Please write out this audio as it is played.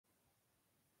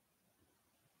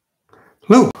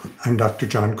Hello, I'm Dr.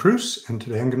 John Kruse, and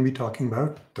today I'm going to be talking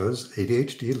about, does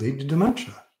ADHD lead to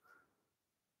dementia?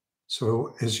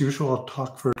 So as usual, I'll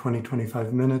talk for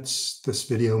 20-25 minutes. This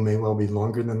video may well be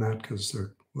longer than that because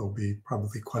there will be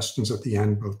probably questions at the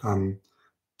end, both on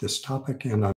this topic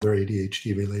and other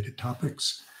ADHD-related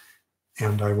topics.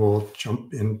 And I will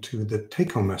jump into the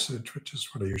take-home message, which is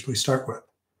what I usually start with.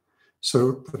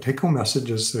 So the take-home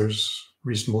message is there's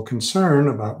reasonable concern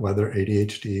about whether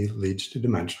ADHD leads to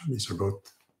dementia. These are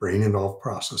both brain-involved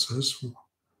processes.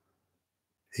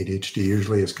 ADHD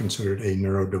usually is considered a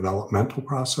neurodevelopmental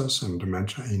process and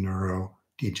dementia a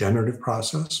neurodegenerative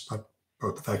process, but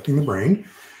both affecting the brain.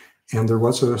 And there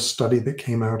was a study that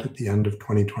came out at the end of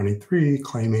 2023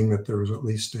 claiming that there was at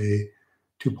least a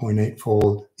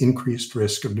 2.8-fold increased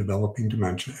risk of developing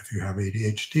dementia if you have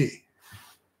ADHD.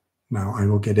 Now, I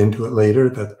will get into it later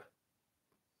that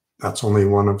that's only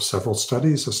one of several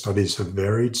studies. The studies have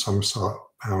varied. Some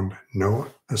found no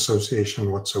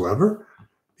association whatsoever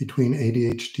between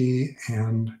ADHD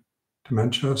and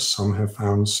dementia. Some have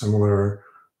found similar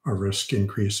a risk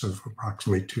increase of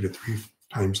approximately 2 to 3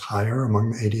 times higher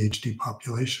among the ADHD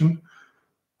population.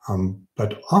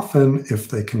 But often, if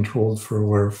they controlled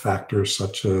for factors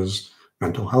such as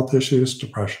mental health issues,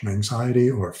 depression, anxiety,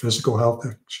 or physical health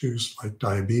issues like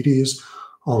diabetes,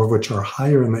 all of which are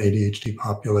higher in the ADHD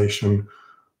population,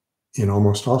 in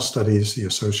almost all studies, the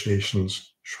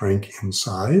associations shrank in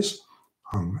size.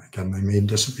 Again, they may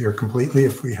disappear completely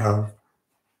if we have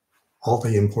all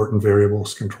the important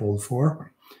variables controlled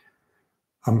for.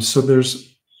 So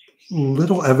there's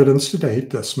little evidence to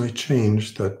date, this may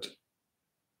change, that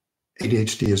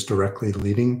ADHD is directly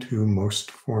leading to most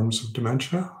forms of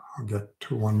dementia. I'll get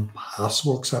to one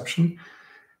possible exception.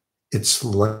 It's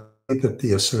likely that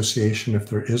the association, if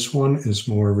there is one, is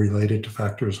more related to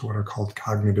factors what are called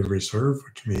cognitive reserve,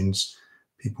 which means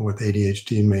people with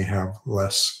ADHD may have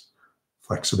less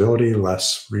flexibility,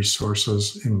 less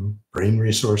resources in brain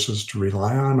resources to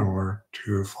rely on or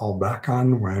to fall back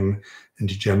on when a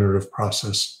degenerative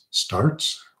process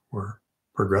starts or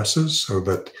progresses, so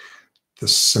that the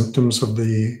symptoms of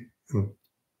the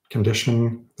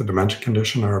condition, the dementia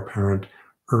condition, are apparent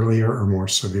earlier or more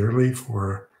severely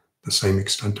for the same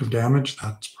extent of damage.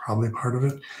 That's probably part of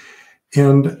it.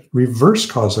 And reverse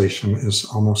causation is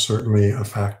almost certainly a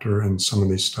factor in some of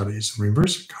these studies. And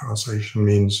reverse causation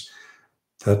means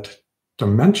that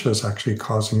dementia is actually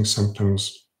causing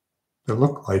symptoms that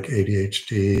look like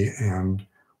ADHD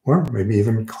or maybe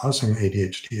even causing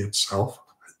ADHD itself.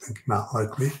 I think not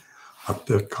likely, but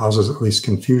that causes at least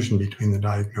confusion between the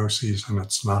diagnoses, and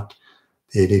it's not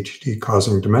the ADHD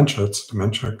causing dementia, it's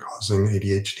dementia causing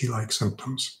ADHD-like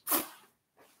symptoms.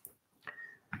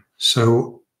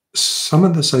 So some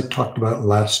of this I talked about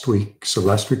last week. So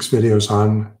last week's video is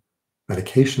on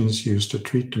medications used to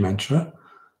treat dementia.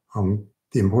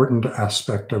 The important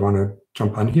aspect I want to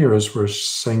jump on here is we're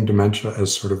saying dementia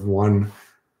as sort of one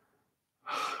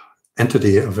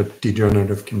entity of a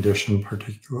degenerative condition,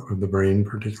 particularly of the brain,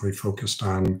 particularly focused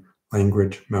on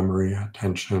language, memory,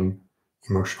 attention,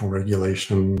 emotional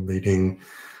regulation, leading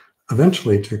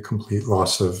eventually to complete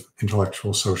loss of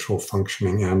intellectual, social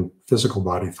functioning and physical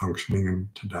body functioning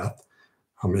and to death.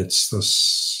 It's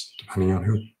this, depending on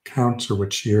who counts or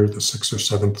which year, the 6th or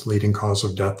 7th leading cause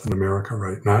of death in America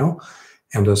right now.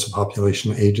 And as the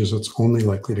population ages, it's only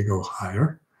likely to go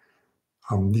higher.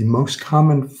 The most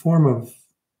common form of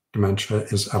dementia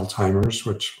is Alzheimer's,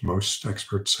 which most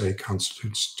experts say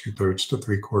constitutes 2/3 to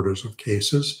 3/4 of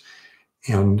cases.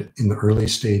 And in the early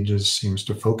stages seems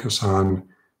to focus on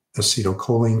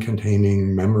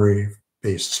acetylcholine-containing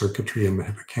memory-based circuitry in the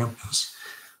hippocampus.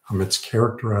 It's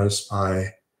characterized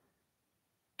by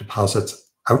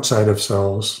deposits outside of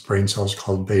cells, brain cells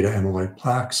called beta amyloid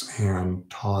plaques, and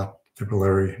taut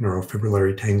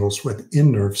neurofibrillary tangles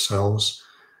within nerve cells.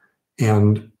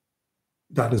 And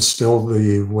that is still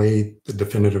the way the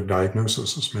definitive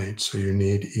diagnosis is made. So you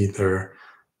need either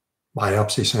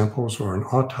biopsy samples or an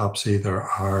autopsy. There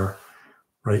are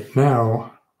right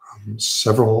now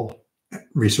several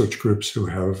research groups who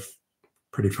have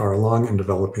pretty far along in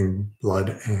developing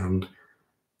blood and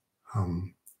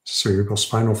cerebral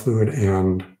spinal fluid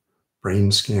and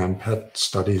brain scan PET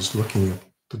studies looking at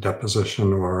the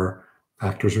deposition or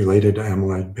factors related to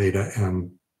amyloid beta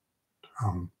and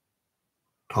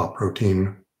tau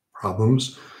protein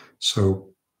problems.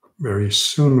 So very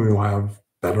soon we will have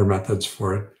better methods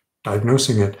for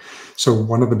diagnosing it. So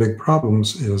one of the big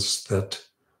problems is that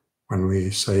when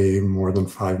we say more than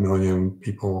 5 million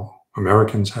people,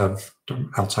 Americans, have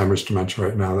Alzheimer's dementia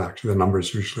right now, actually the number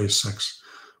is usually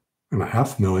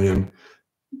 6.5 million.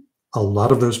 A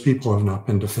lot of those people have not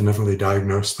been definitively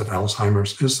diagnosed that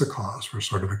Alzheimer's is the cause. We're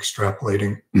sort of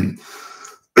extrapolating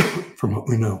from what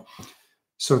we know.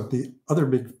 So the other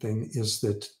big thing is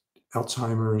that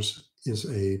Alzheimer's is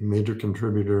a major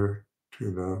contributor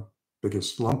to the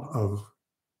biggest lump of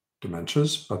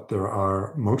dementias, but there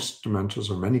are most dementias,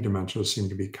 or many dementias, seem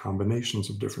to be combinations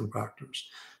of different factors.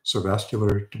 So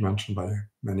vascular dementia, by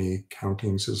many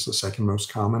countings, is the second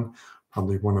most common,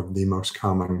 probably one of the most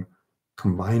common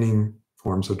combining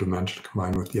forms of dementia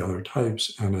combined with the other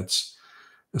types. And it's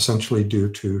essentially due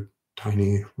to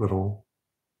tiny little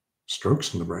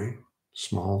strokes in the brain,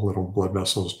 small little blood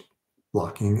vessels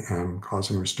blocking and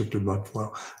causing restricted blood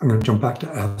flow. I'm going to jump back to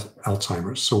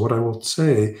Alzheimer's. So what I will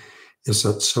say is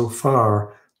that so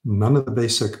far, none of the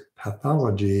basic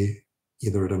pathology,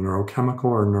 either at a neurochemical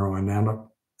or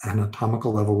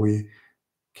neuroanatomical level, we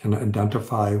can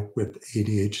identify with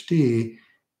ADHD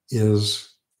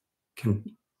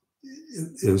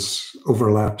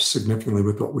overlaps significantly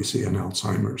with what we see in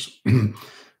Alzheimer's.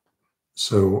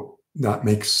 So that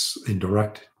makes a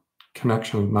direct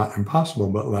connection not impossible,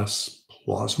 but less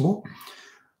plausible.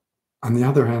 On the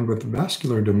other hand, with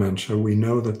vascular dementia, we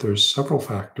know that there's several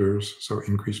factors. So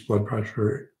increased blood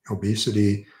pressure,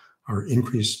 obesity are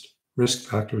increased risk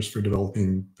factors for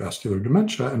developing vascular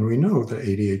dementia. And we know that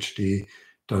ADHD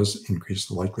does increase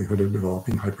the likelihood of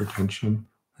developing hypertension.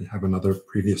 I have another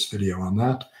previous video on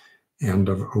that, and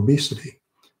of obesity.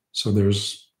 So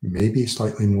there's maybe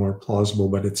slightly more plausible,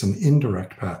 but it's an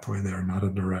indirect pathway there, not a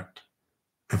direct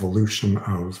evolution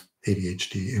of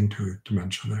ADHD into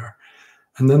dementia there.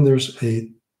 And then there's a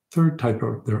third type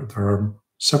of, there are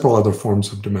several other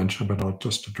forms of dementia, but I'll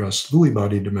just address Lewy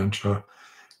body dementia.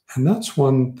 And that's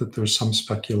one that there's some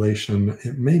speculation.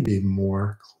 It may be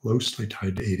more closely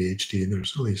tied to ADHD.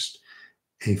 There's at least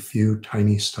a few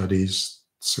tiny studies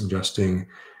suggesting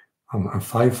a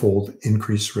fivefold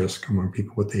increased risk among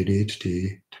people with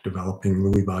ADHD to developing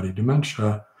Lewy body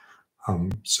dementia.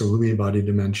 So Lewy body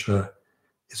dementia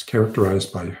is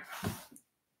characterized by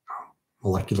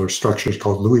molecular structures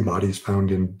called Lewy bodies found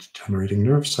in degenerating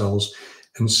nerve cells.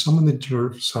 And some of the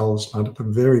nerve cells, not at the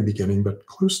very beginning, but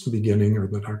close to the beginning, or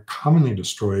that are commonly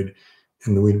destroyed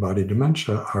in Lewy body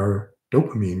dementia, are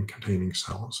dopamine-containing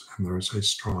cells. And there is a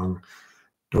strong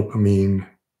dopamine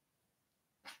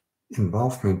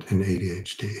involvement in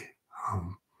ADHD.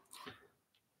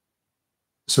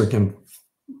 So again,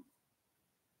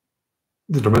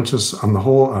 the dementias on the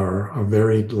whole are a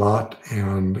varied lot,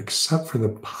 and except for the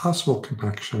possible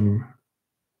connection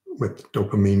with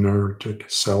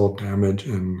dopaminergic cell damage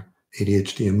in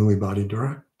ADHD and Lewy body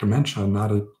dementia,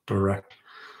 not a direct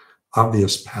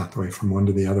obvious pathway from one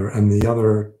to the other. And the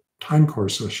other time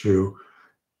course issue,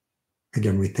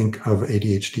 again, we think of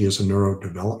ADHD as a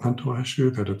neurodevelopmental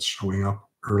issue, that it's showing up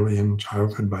early in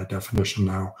childhood by definition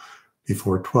now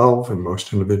before 12, and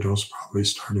most individuals probably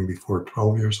starting before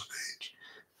 12 years of age,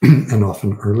 and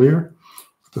often earlier,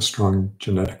 with a strong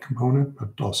genetic component, but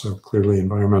also clearly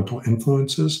environmental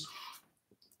influences.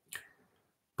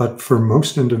 But for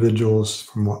most individuals,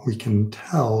 from what we can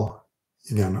tell,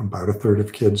 again, about a third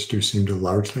of kids do seem to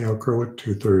largely outgrow it.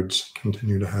 2/3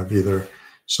 continue to have either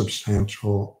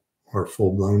substantial or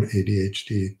full-blown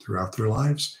ADHD throughout their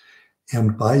lives.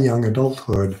 And by young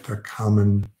adulthood, the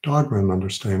common dogma and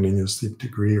understanding is the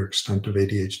degree or extent of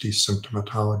ADHD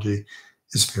symptomatology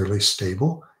is fairly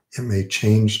stable. It may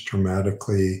change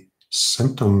dramatically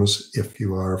symptoms if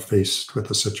you are faced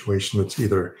with a situation that's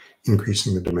either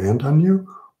increasing the demand on you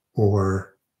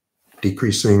or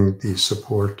decreasing the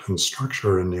support and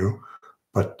structure in you.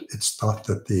 But it's thought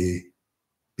that the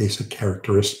basic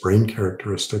brain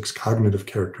characteristics, cognitive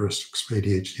characteristics of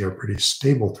ADHD are pretty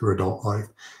stable through adult life.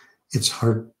 It's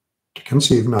hard to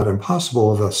conceive, not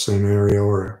impossible, of a scenario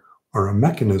or a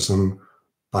mechanism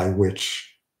by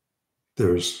which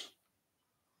there's,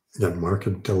 again,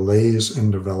 marked delays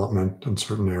in development in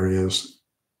certain areas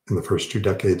in the first 2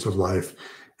 decades of life,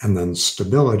 and then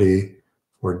stability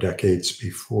for decades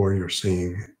before you're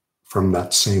seeing from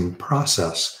that same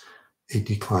process a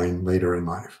decline later in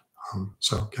life.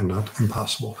 So again, not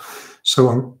impossible.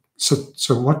 So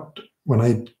when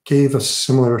I gave a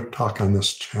similar talk on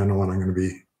this channel, and I'm going to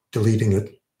be deleting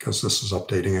it because this is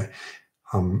updating it,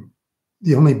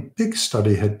 the only big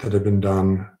study that had been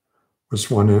done was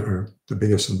the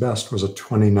biggest and best was a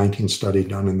 2019 study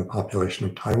done in the population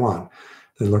of Taiwan.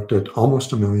 They looked at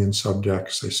almost 1 million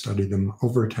subjects. They studied them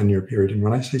over a 10-year period. And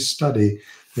when I say study,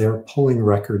 they are pulling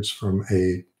records from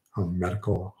a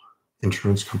medical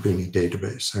insurance company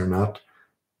database. They're not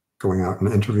going out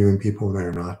and interviewing people.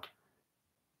 They're not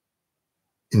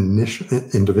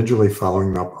individually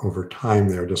following them up over time.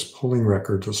 They're just pulling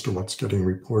records as to what's getting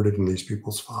reported in these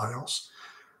people's files.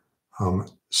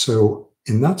 So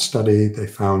in that study, they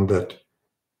found that,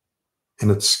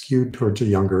 and it's skewed towards a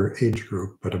younger age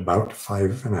group, but about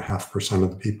 5.5%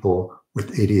 of the people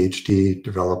with ADHD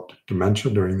developed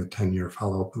dementia during the 10-year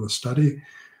follow-up of the study.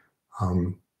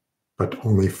 But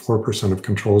only 4% of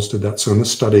controls did that. So in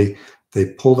this study,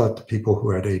 they pulled out the people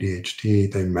who had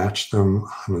ADHD, they matched them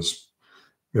on as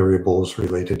variables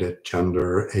related to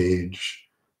gender, age,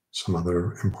 some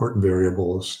other important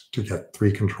variables to get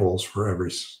 3 controls for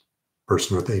every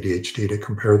person with ADHD to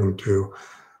compare them to.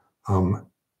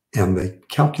 And they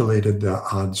calculated the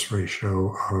odds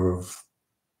ratio of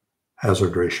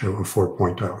hazard ratio of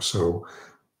 4.0. So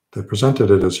they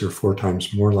presented it as you're 4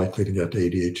 times more likely to get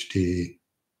ADHD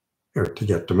or to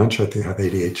get dementia if you have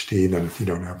ADHD than if you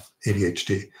don't have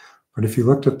ADHD. But if you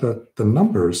looked at the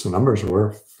numbers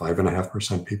were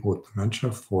 5.5% people with dementia,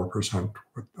 4%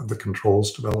 of the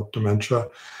controls developed dementia.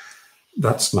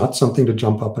 That's not something to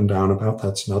jump up and down about.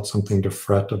 That's not something to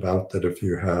fret about, that if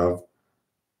you have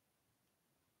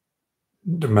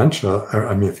dementia,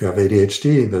 if you have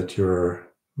ADHD, that you're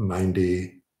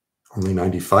only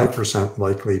 95%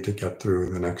 likely to get through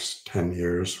the next 10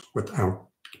 years without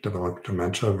developing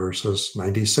dementia versus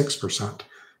 96%.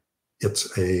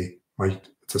 It's a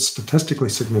statistically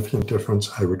significant difference.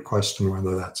 I would question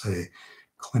whether that's a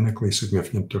clinically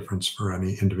significant difference for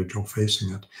any individual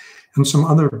facing it. And some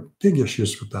other big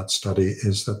issues with that study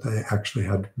is that they actually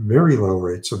had very low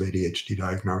rates of ADHD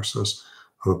diagnosis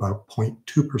of about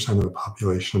 0.2% of the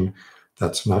population.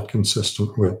 That's not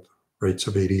consistent with rates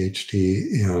of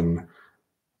ADHD in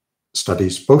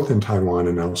studies both in Taiwan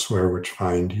and elsewhere, which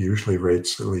find usually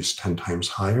rates at least 10 times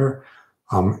higher.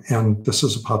 And this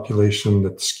is a population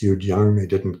that's skewed young. They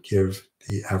didn't give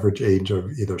the average age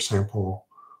of either sample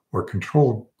or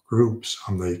control groups.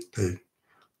 They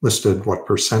listed what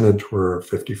percentage were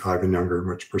 55 and younger and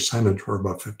which percentage were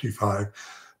above 55.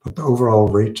 But the overall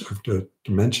rate of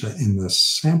dementia in the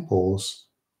samples,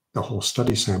 the whole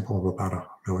study sample of about 1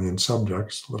 million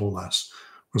subjects, a little less,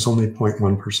 was only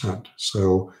 0.1%.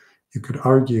 So you could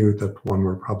argue that, one,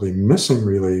 we're probably missing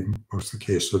really most of the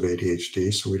cases of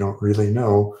ADHD, so we don't really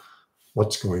know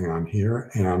what's going on here,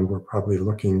 and we're probably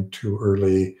looking too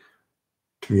early,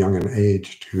 too young an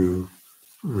age to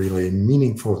really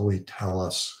meaningfully tell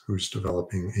us who's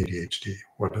developing ADHD.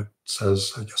 What it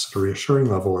says, I guess, at a reassuring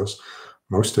level is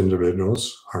most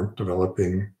individuals aren't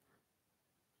developing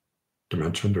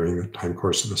dementia during the time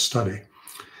course of the study.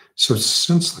 So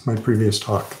since my previous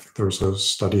talk, there was a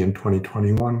study in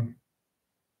 2021,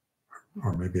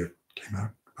 or maybe it came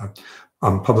out,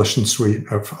 published in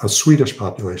a Swedish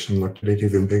population, looked at an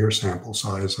even bigger sample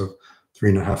size of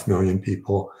 3.5 million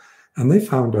people, and they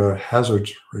found a hazard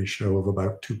ratio of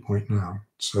about 2.9.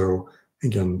 So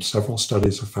again, several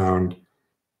studies have found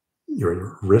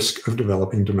your risk of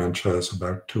developing dementia is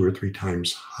about 2 or 3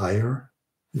 times higher.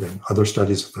 Again, other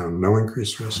studies have found no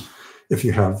increased risk if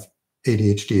you have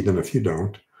ADHD than if you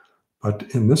don't. But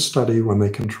in this study, when they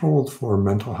controlled for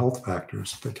mental health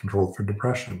factors, they controlled for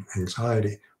depression,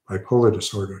 anxiety, bipolar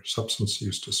disorder, substance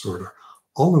use disorder,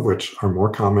 all of which are more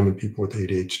common in people with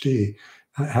ADHD,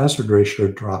 that hazard ratio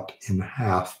dropped in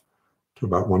half to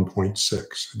about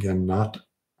 1.6. Again,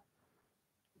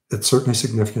 it's certainly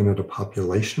significant at a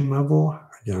population level.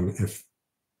 Again, if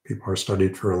people are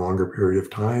studied for a longer period of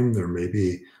time, there may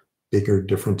be bigger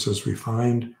differences we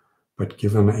find. But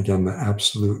given, again, the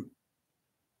absolute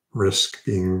risk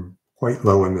being quite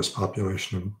low in this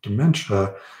population of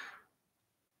dementia,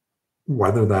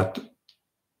 whether that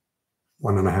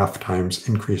 1.5 times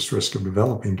increased risk of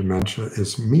developing dementia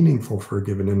is meaningful for a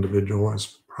given individual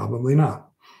is probably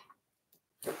not.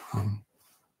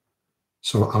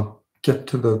 So I'll get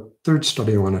to the third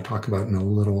study I want to talk about in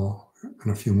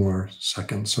a few more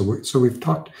seconds. So we've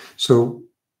talked, so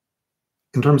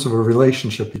in terms of a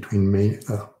relationship between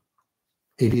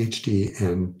ADHD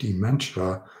and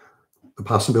dementia, the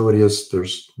possibility is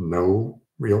there's no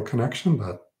real connection.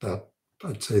 That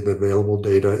I'd say the available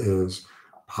data is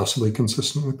possibly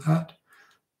consistent with that.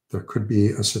 There could be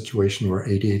a situation where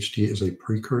ADHD is a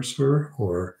precursor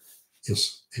or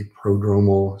is a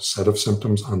prodromal set of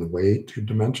symptoms on the way to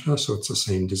dementia, so it's the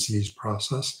same disease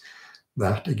process.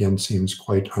 That, again, seems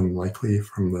quite unlikely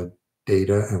from the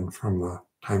data and from the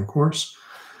time course.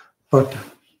 But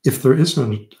if there is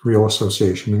a real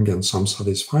association, again, some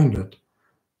studies find it,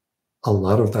 a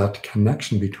lot of that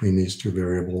connection between these two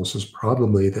variables is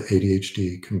probably that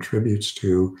ADHD contributes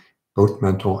to both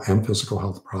mental and physical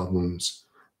health problems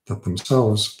that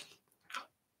themselves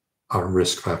are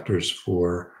risk factors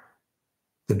for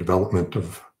the development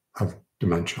of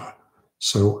dementia.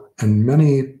 So, and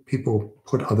many people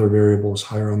put other variables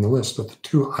higher on the list, but the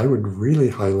two I would really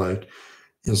highlight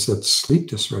is that sleep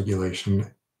dysregulation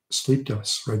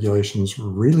is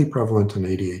really prevalent in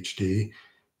ADHD.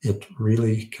 It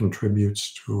really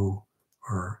contributes to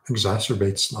or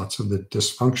exacerbates lots of the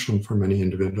dysfunction for many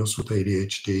individuals with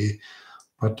ADHD.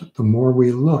 But the more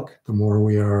we look, the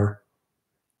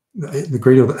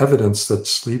greater the evidence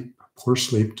that poor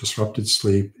sleep, disrupted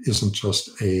sleep isn't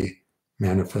just a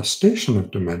manifestation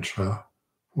of dementia,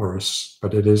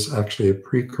 but it is actually a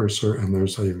precursor, and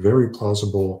there's a very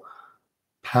plausible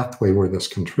pathway where this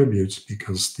contributes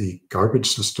because the garbage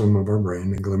system of our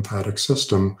brain, the lymphatic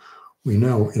system, we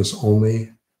know is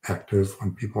only active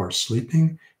when people are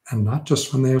sleeping, and not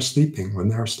just when they are sleeping, when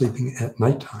they are sleeping at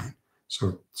nighttime.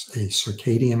 So it's a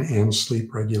circadian and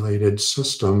sleep regulated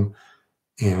system.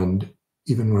 And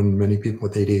even when many people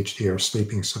with ADHD are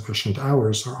sleeping sufficient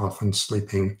hours, they're often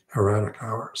sleeping erratic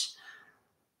hours.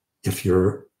 If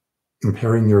you're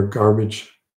impairing your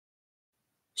garbage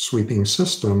sweeping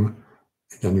system,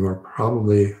 again, you are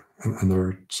probably, and there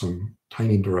are some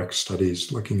tiny direct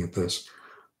studies looking at this,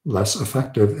 less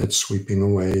effective at sweeping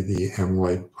away the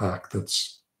amyloid plaque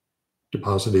that's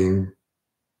depositing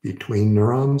between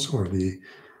neurons, or the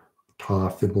tau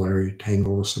fibrillary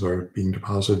tangles that are being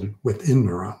deposited within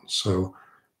neurons. So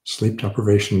sleep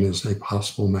deprivation is a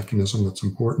possible mechanism that's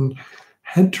important.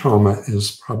 Head trauma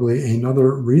is probably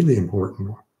another really important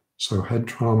one. So head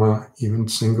trauma, even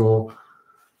single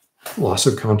loss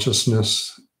of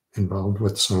consciousness involved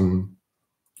with some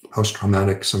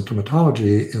post-traumatic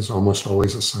symptomatology, is almost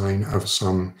always a sign of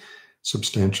some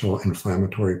substantial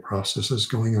inflammatory processes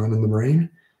going on in the brain.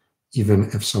 Even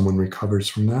if someone recovers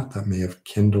from that, that may have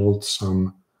kindled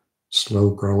some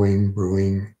slow-growing,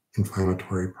 brewing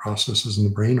inflammatory processes in the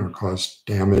brain, or caused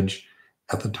damage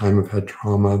at the time of head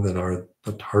trauma that are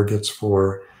the targets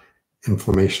for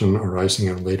inflammation arising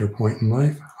at a later point in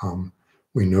life.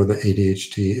 We know that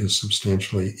ADHD is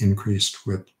substantially increased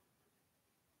with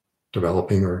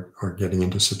developing or getting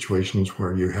into situations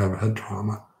where you have head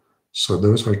trauma. So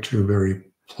those are two very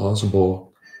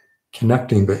plausible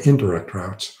connecting but indirect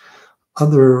routes.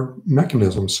 Other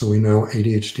mechanisms, so we know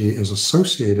ADHD is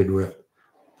associated with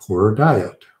poorer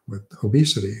diet, with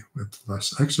obesity, with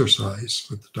less exercise,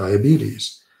 with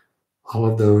diabetes. All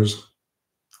of those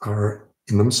are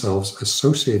in themselves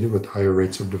associated with higher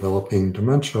rates of developing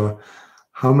dementia.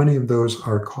 How many of those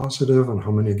are causative and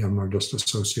how many, again, are just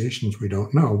associations, we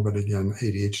don't know. But again,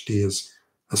 ADHD is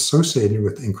associated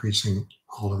with increasing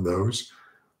all of those.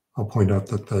 I'll point out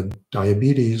that the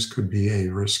diabetes could be a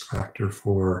risk factor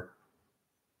for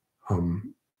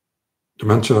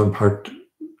dementia, in part,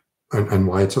 and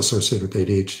why it's associated with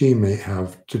ADHD may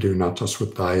have to do not just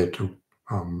with diet,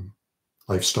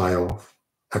 lifestyle,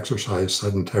 exercise,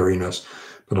 sedentariness,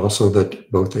 but also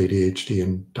that both ADHD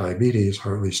and diabetes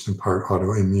are at least in part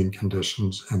autoimmune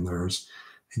conditions, and there's,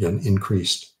 again,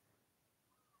 increased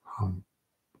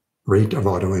rate of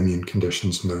autoimmune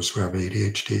conditions in those who have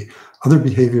ADHD. Other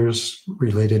behaviors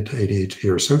related to ADHD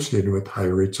are associated with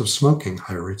higher rates of smoking,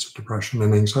 higher rates of depression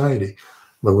and anxiety,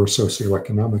 lower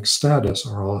socioeconomic status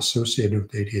are all associated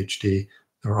with ADHD.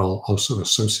 They're all also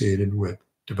associated with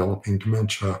developing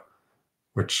dementia,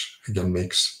 which again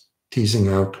makes teasing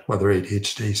out whether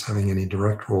ADHD is having any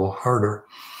direct role harder.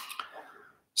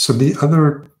 So the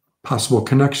other possible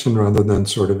connection, rather than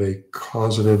sort of a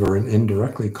causative or an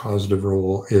indirectly causative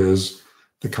role, is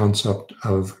the concept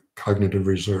of cognitive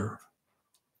reserve.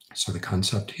 So the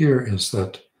concept here is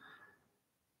that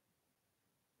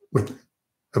with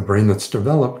a brain that's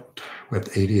developed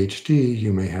with ADHD,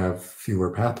 you may have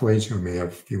fewer pathways, you may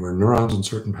have fewer neurons in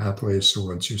certain pathways. So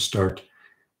once you start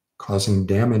causing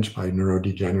damage by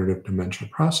neurodegenerative dementia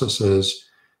processes,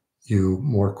 you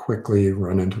more quickly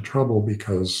run into trouble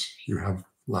because you have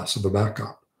less of a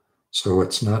backup. So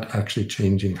it's not actually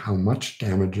changing how much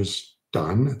damage is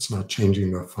done. It's not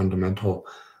changing the fundamental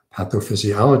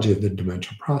pathophysiology of the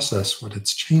dementia process. What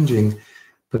it's changing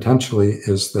potentially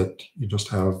is that you just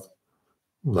have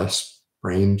less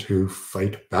brain to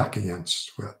fight back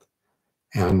against with.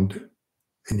 And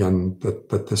again,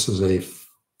 that this is a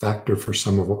factor for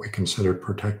some of what we consider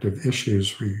protective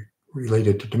issues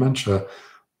related to dementia.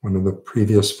 One of the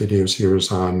previous videos here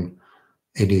is on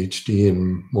ADHD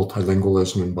and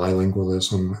multilingualism and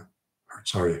bilingualism.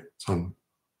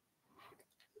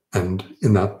 And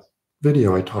in that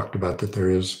video, I talked about that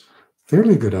there is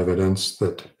fairly good evidence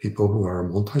that people who are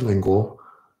multilingual,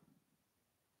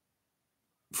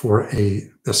 for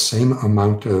the same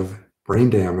amount of brain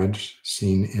damage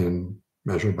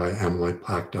measured by amyloid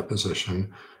plaque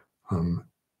deposition,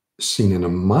 seen in a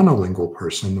monolingual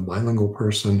person, the bilingual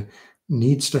person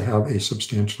needs to have a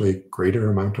substantially greater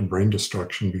amount of brain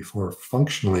destruction before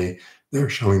functionally they're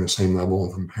showing the same level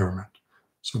of impairment.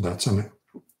 So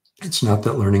it's not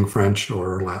that learning French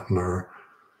or Latin or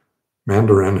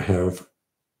Mandarin have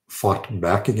fought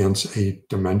back against a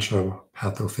dementia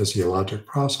pathophysiologic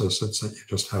process. It's that you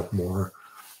just have more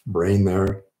brain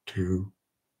there to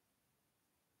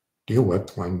deal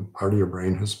with when part of your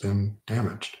brain has been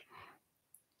damaged.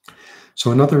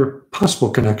 So another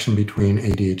possible connection between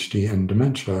ADHD and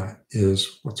dementia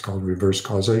is what's called reverse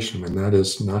causation. And that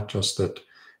is not just that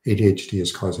ADHD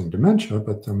is causing dementia,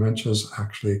 but dementia is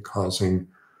actually causing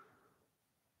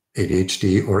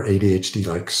ADHD or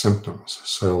ADHD-like symptoms.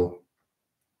 So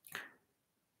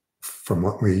from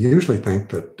what we usually think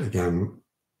that, again,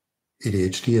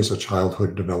 ADHD is a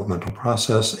childhood developmental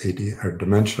process, or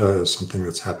dementia is something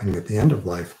that's happening at the end of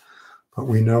life. But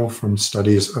we know from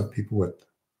studies of people with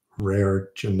rare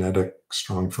genetic,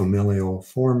 strong familial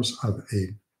forms of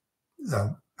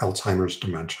Alzheimer's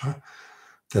dementia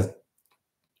that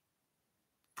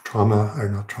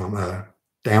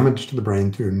damage to the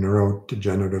brain through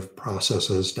neurodegenerative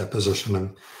processes,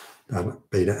 deposition of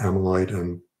beta amyloid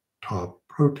and tau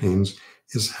proteins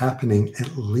is happening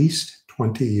at least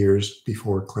 20 years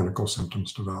before clinical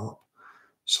symptoms develop.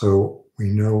 So we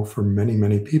know for many,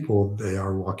 many people, they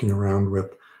are walking around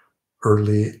with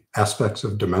early aspects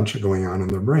of dementia going on in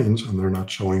their brains, and they're not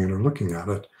showing it or looking at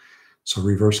it. So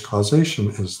reverse causation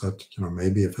is that,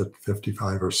 maybe if at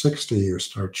 55 or 60, you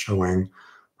start showing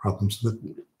problems with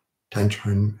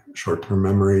attention, short-term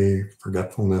memory,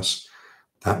 forgetfulness,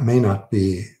 that may not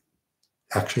be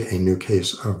actually a new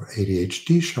case of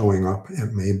ADHD showing up.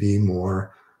 It may be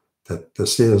more that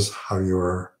this is how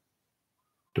your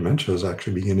dementia is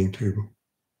actually beginning to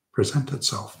present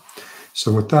itself.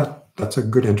 So with that, that's a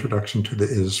good introduction to the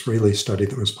Israeli study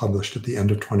that was published at the end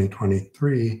of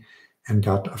 2023 and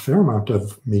got a fair amount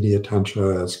of media attention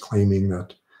as claiming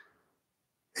that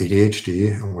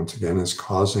ADHD, and once again, is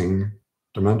causing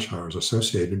dementia or is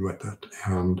associated with it.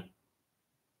 And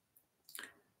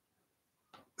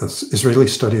this Israeli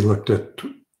study looked at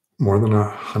more than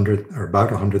 100 or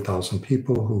about 100,000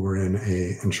 people who were in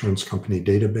an insurance company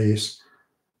database.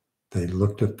 They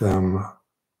looked at them.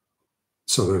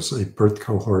 So there's a birth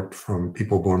cohort from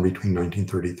people born between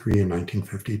 1933 and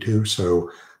 1952. So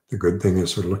the good thing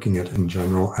is they're looking at, in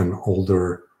general, an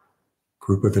older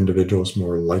group of individuals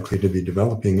more likely to be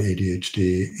developing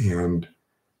ADHD, and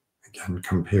again,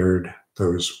 compared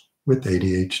those with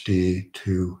ADHD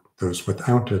to those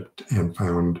without it and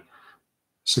found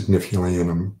significantly,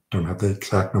 and I don't have the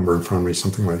exact number in front of me,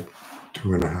 something like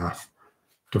 2.5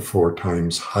 to 4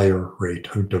 times higher rate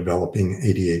of developing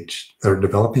ADHD or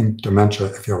developing dementia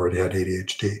if you already had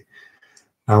ADHD.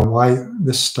 Now, why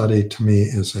this study to me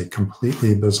is a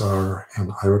completely bizarre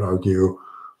and I would argue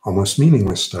almost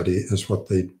meaningless study is what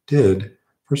they did.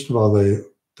 First of all, an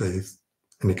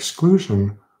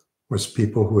exclusion was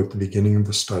people who at the beginning of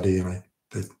the study, and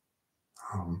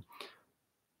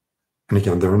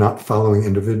again, they were not following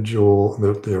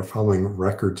they are following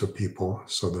records of people.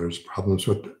 So there's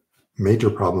major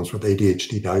problems with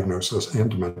ADHD diagnosis and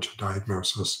dementia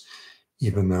diagnosis,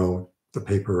 even though the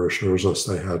paper assures us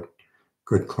they had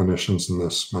good clinicians in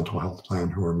this mental health plan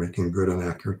who are making good and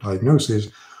accurate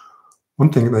diagnoses.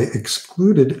 One thing they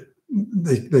excluded,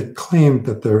 they claimed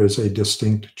that there is a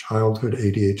distinct childhood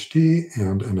ADHD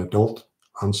and an adult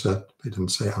onset, they didn't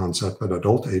say onset, but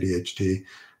adult ADHD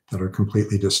that are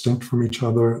completely distinct from each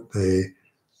other. They,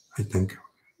 I think,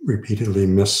 repeatedly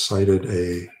miscited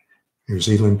a New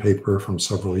Zealand paper from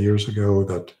several years ago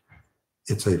that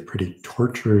it's a pretty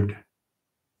tortured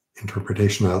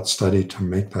interpretation of that study to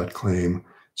make that claim.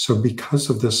 So because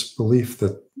of this belief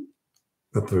that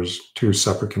there's 2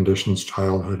 separate conditions,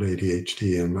 childhood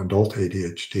ADHD and adult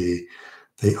ADHD,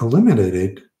 they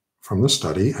eliminated from the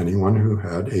study anyone who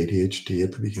had ADHD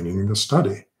at the beginning of the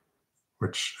study,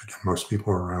 which again, most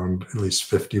people are around at least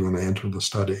 50 when they entered the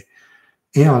study.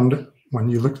 And when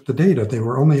you looked at the data, they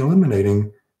were only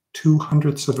eliminating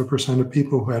 0.02% of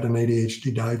people who had an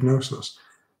ADHD diagnosis.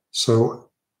 So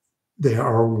they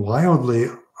are wildly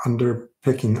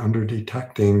under-detecting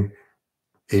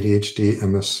ADHD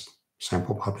in this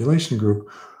sample population group.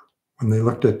 When they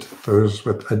looked at those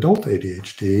with adult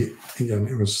ADHD, again,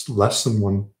 it was less than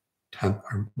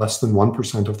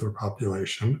 1% of their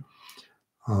population.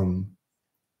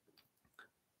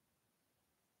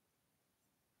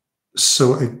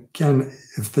 So again,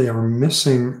 if they are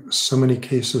missing so many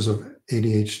cases of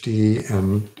ADHD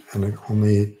and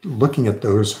only looking at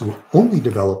those who only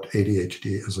developed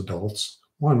ADHD as adults,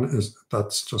 one is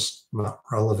that's just not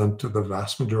relevant to the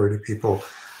vast majority of people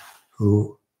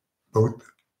who both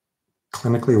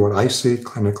clinically what I see,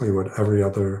 clinically what every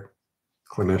other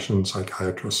clinician,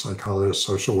 psychiatrist, psychologist,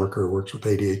 social worker who works with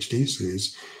ADHD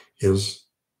sees is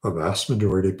a vast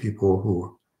majority of people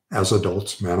who, as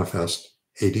adults, manifest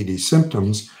ADD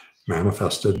symptoms,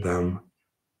 manifested them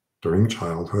during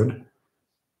childhood.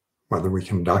 Whether we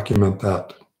can document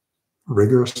that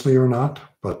rigorously or not,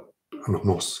 but in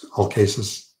almost all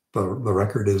cases, the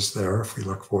record is there if we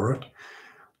look for it.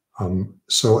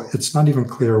 So it's not even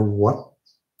clear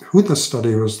who the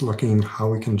study was looking, how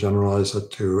we can generalize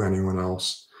it to anyone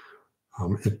else.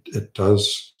 It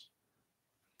does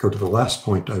go to the last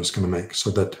point I was going to make, so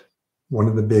that one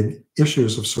of the big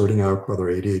issues of sorting out whether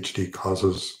ADHD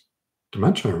causes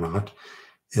dementia or not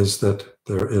is that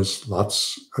there is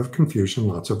lots of confusion,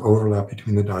 lots of overlap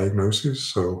between the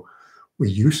diagnoses. So we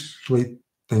usually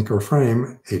think or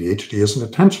frame ADHD as an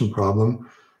attention problem,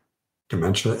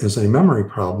 dementia is a memory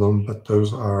problem, but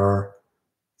those are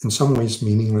in some ways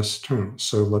meaningless terms.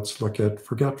 So let's look at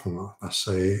forgetfulness. Let's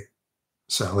say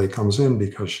Sally comes in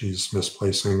because she's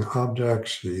misplacing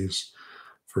objects, she's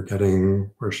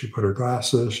forgetting where she put her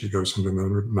glasses, she goes into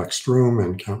the next room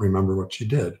and can't remember what she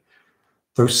did.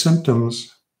 Those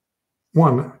symptoms,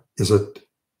 one, is it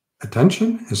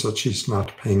attention? Is it she's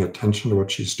not paying attention to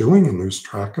what she's doing and lose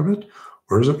track of it?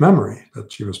 Or is it memory,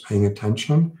 that she was paying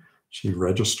attention, she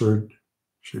registered,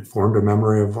 she formed a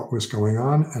memory of what was going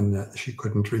on, and that she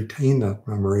couldn't retain that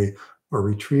memory or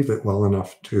retrieve it well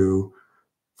enough to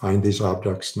find these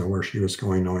objects, know where she was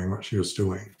going, knowing what she was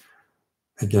doing.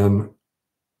 Again,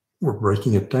 we're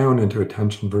breaking it down into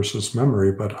attention versus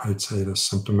memory, but I'd say at a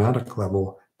symptomatic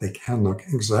level, they can look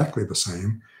exactly the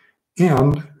same.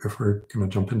 And if we're going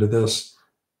to jump into this,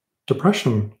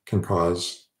 depression can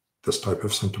cause this type of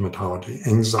symptomatology.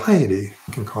 Anxiety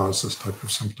can cause this type of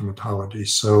symptomatology.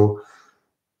 So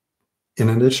in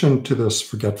addition to this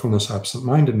forgetfulness,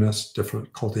 absent-mindedness,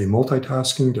 difficulty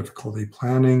multitasking, difficulty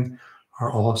planning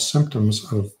are all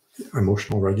symptoms of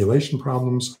emotional regulation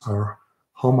problems, are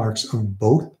hallmarks of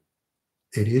both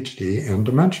ADHD and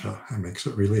dementia. It makes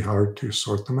it really hard to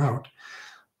sort them out.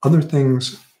 Other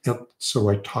things, so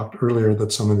I talked earlier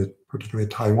that some of the, particularly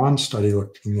Taiwan study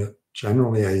looking at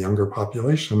generally a younger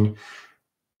population,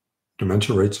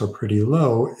 dementia rates are pretty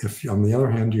low. If on the other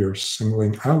hand, you're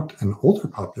singling out an older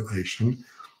population,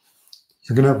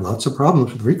 you're going to have lots of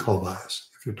problems with recall bias.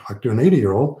 If you talk to an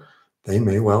 80-year-old, they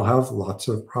may well have lots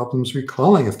of problems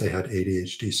recalling if they had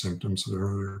ADHD symptoms at an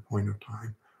earlier point of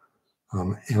time.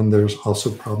 And there's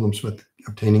also problems with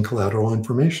obtaining collateral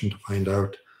information to find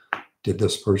out, did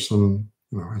this person,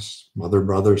 his mother,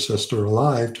 brother, sister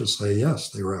alive, to say, yes,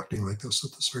 they were acting like this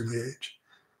at this early age.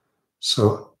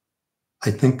 So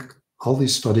I think all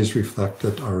these studies reflect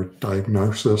that our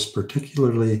diagnosis,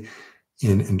 particularly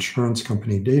in insurance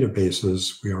company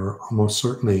databases, we are almost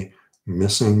certainly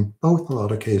missing both a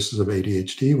lot of cases of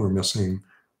ADHD. We're missing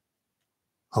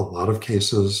a lot of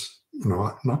cases,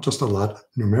 not just a lot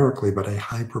numerically, but a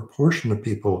high proportion of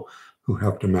people who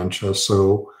have dementia.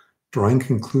 So drawing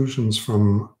conclusions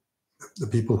from the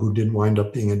people who did wind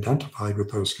up being identified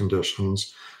with those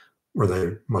conditions, were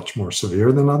they much more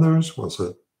severe than others? Was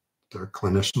it their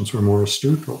clinicians were more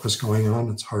astute? What was going on?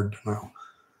 It's hard to know.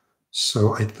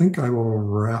 So I think I will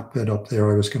wrap it up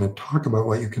there. I was going to talk about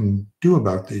what you can do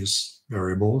about these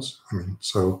variables.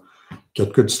 So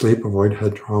get good sleep, avoid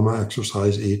head trauma,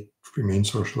 exercise, eat, remain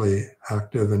socially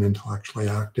active and intellectually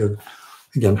active.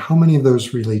 Again, how many of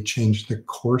those really change the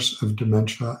course of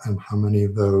dementia, and how many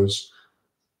of those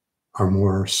are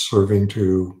more serving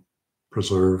to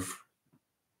preserve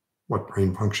what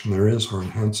brain function there is or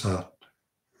enhance that?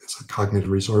 It's a cognitive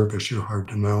reserve issue, hard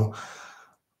to know.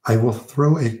 I will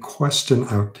throw a question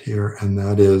out here, and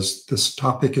that is, this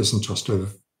topic isn't just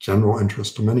of general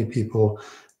interest to many people.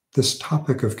 This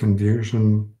topic of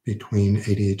confusion between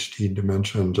ADHD,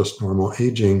 dementia, and just normal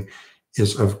aging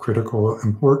is of critical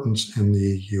importance in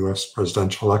the US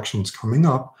presidential elections coming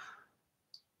up.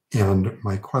 And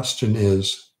my question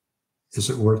is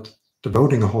it worth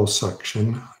devoting a whole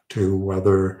section to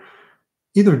whether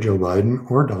either Joe Biden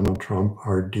or Donald Trump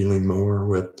are dealing more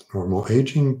with normal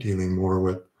aging, dealing more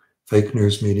with fake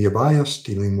news media bias,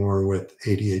 dealing more with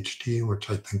ADHD, which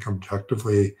I think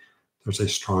objectively there's a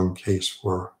strong case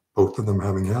for both of them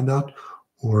having had that,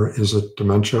 or is it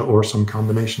dementia or some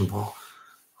combination of all?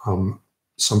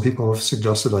 Some people have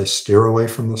suggested I steer away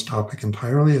from this topic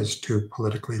entirely as too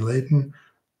politically laden.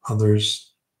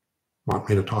 Others want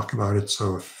me to talk about it.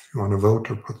 So if you want to vote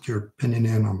or put your opinion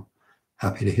in, I'm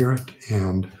happy to hear it.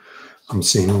 And I'm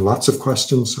seeing lots of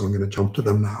questions, so I'm going to jump to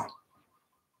them now.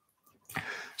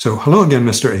 So hello again,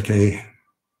 Mr. AK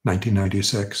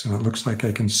 1996. And it looks like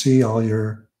I can see all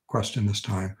your question this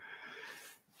time.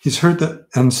 He's heard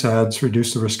that NSAIDs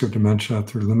reduce the risk of dementia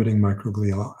through limiting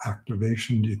microglial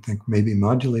activation. Do you think maybe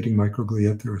modulating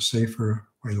microglia through a safer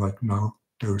way like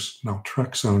dose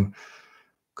naltrexone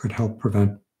could help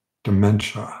prevent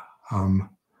dementia?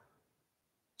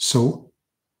 So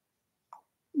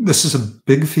this is a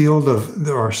big field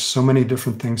there are so many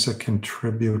different things that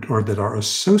contribute or that are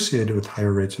associated with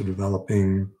higher rates of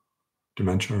developing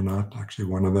dementia or not. Actually,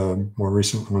 one of the more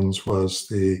recent ones was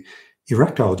the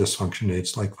erectile dysfunction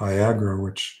aids like Viagra,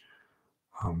 which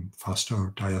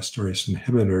phosphodiesterase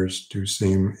inhibitors do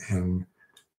seem in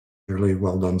a really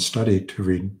well done study to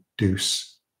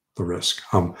reduce the risk.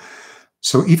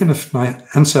 So even if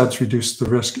NSAIDs reduce the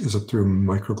risk, is it through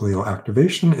microglial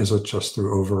activation? Is it just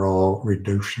through overall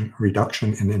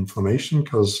reduction in inflammation?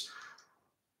 Because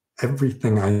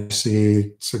everything I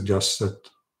see suggests that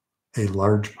a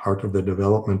large part of the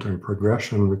development and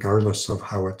progression, regardless of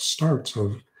how it starts,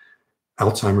 of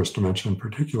Alzheimer's dementia in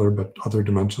particular, but other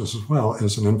dementias as well,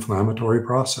 is an inflammatory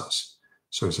process.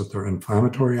 So is it their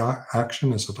inflammatory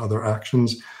action? Is it other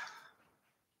actions?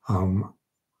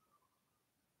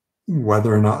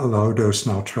 Whether or not low-dose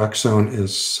naltrexone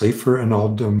is safer in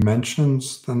all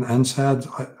dimensions than NSAIDs,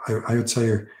 I would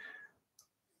say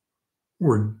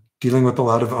we're dealing with a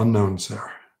lot of unknowns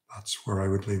there. That's where I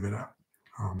would leave it at.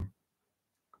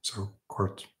 So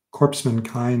Corpsman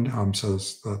Kind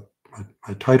says that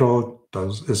my title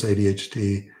is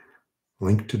ADHD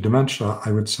linked to dementia.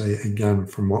 I would say, again,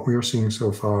 from what we are seeing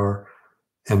so far,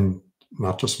 and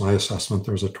not just my assessment,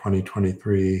 there's a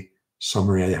 2023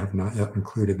 summary. I have not yet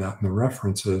included that in the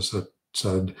references that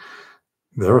said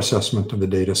their assessment of the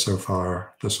data so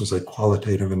far, this was a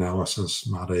qualitative analysis,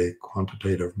 not a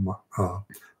quantitative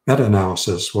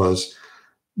meta-analysis, was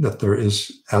that there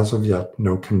is, as of yet,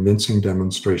 no convincing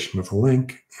demonstration of a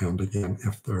link. And again,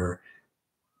 if there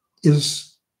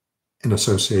is an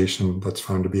association that's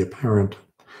found to be apparent,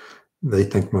 they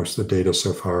think most of the data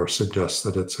so far suggests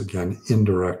that it's, again,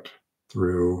 indirect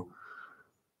through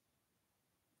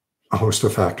a host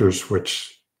of factors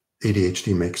which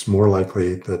ADHD makes more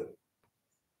likely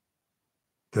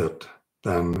that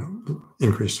then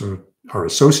increase or are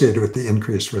associated with the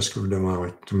increased risk of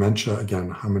dementia. Again,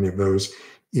 how many of those,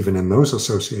 even in those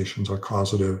associations, are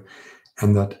causative,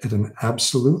 and that at an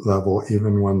absolute level,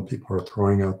 even when people are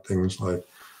throwing out things like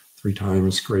 3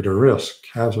 times greater risk,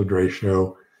 hazard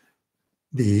ratio,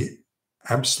 the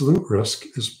absolute risk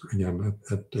is, again,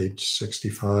 at age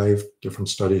 65, different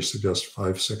studies suggest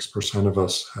 5-6% of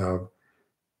us have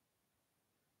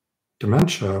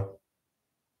dementia.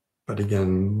 But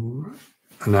again,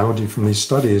 analogy from these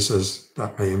studies is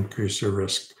that may increase your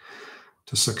risk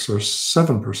to 6 or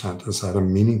 7%. Is that a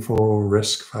meaningful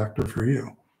risk factor for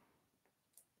you?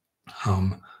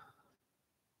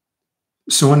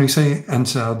 So when we say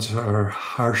NSAIDs are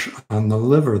harsh on the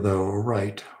liver, though,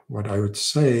 right, what I would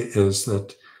say is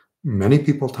that many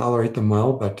people tolerate them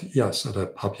well, but yes, at a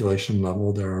population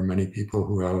level, there are many people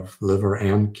who have liver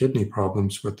and kidney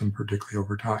problems with them, particularly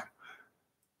over time.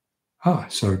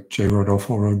 So J.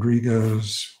 Rodolfo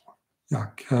Rodriguez,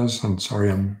 Yaquez, I'm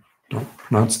sorry, I don't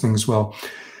pronounce things well.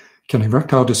 Can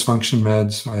erectile dysfunction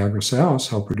meds, Viagra Cialis,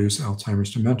 help reduce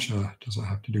Alzheimer's dementia? Does it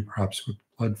have to do perhaps with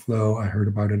blood flow? I heard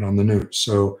about it on the news.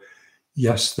 So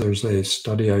yes, there's a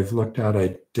study I've looked at.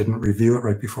 I didn't review it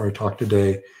right before I talked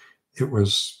today. It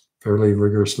was fairly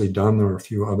rigorously done. There are a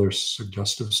few other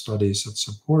suggestive studies that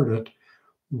support it.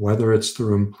 Whether it's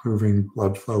through improving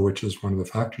blood flow, which is one of the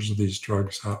factors of these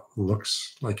drugs, that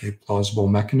looks like a plausible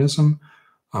mechanism.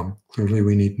 Clearly,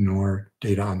 we need more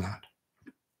data on that.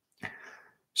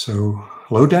 So,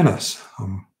 hello, Dennis.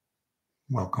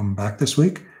 Welcome back this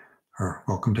week, or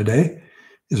welcome today.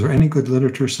 Is there any good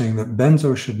literature saying that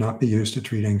benzos should not be used to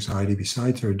treat anxiety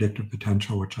besides their addictive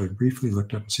potential, which I briefly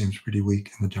looked at and seems pretty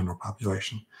weak in the general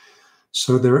population?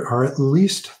 So there are at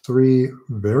least 3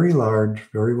 very large,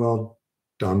 very well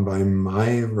done by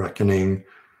my reckoning,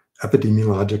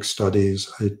 epidemiologic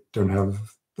studies. I don't have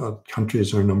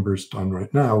countries or numbers done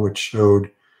right now, which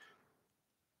showed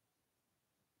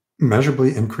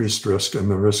measurably increased risk,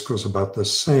 and the risk was about the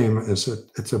same. It's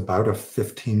about a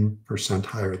 15%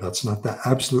 higher. That's not the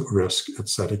absolute risk.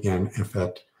 It's that, again, if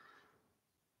at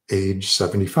age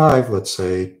 75, let's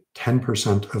say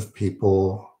 10% of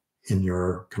people in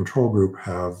your control group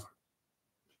have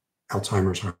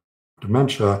Alzheimer's or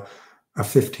dementia, a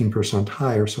 15%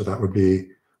 higher, so that would be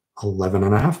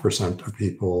 11.5% of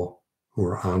people who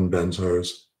are on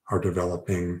benzos are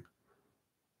developing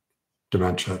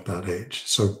dementia at that age.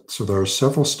 So there are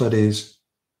several studies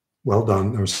well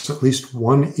done. There was at least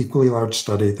one equally large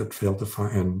study that failed to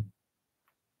find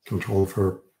control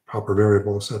for proper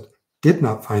variables that did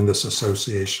not find this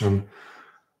association.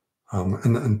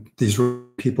 And these were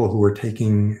people who were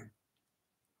taking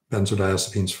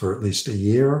benzodiazepines for at least a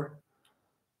year.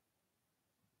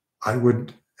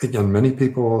 Again, many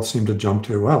people seem to jump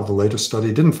to, well, the latest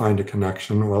study didn't find a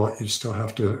connection. Well, you still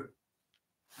have to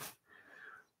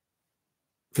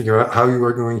figure out how you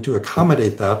are going to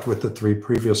accommodate that with the 3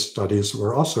 previous studies that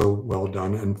were also well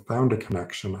done and found a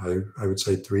connection. I would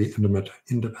say 3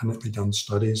 independently done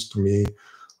studies, to me,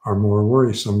 are more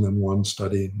worrisome than 1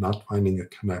 study not finding a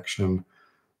connection.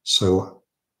 So,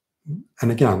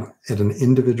 and again, at an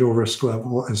individual risk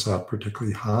level, is that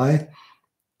particularly high?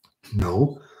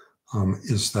 No.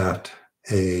 Is that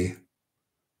a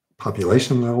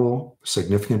population level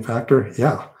significant factor?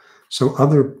 Yeah. So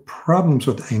other problems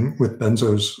with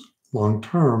benzos long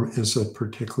term is that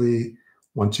particularly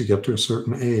once you get to a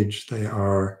certain age, they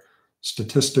are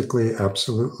statistically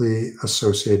absolutely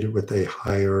associated with a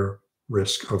higher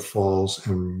risk of falls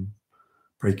and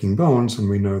breaking bones. And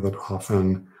we know that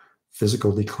often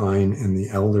physical decline in the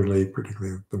elderly,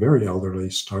 particularly the very elderly,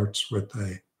 starts with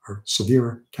or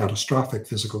severe catastrophic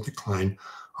physical decline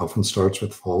often starts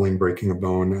with falling, breaking a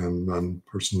bone, and then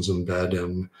person's in bed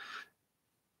and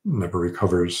never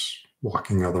recovers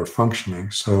walking, other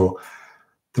functioning. So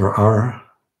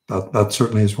that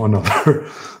certainly is one other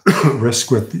risk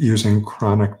with using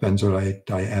chronic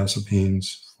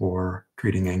benzodiazepines for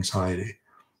treating anxiety.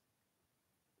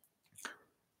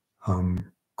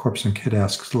 Corpse and Kid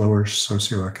asks lower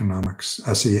socioeconomic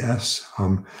SES.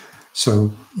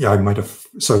 So yeah, I might have.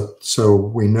 So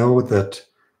we know that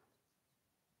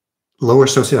lower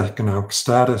socioeconomic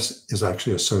status is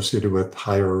actually associated with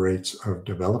higher rates of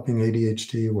developing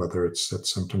ADHD, whether it's that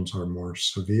symptoms are more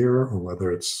severe or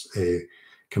whether it's a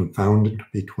confounded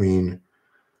between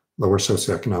lower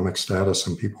socioeconomic status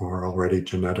and people who are already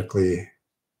genetically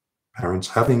parents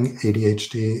having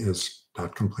ADHD is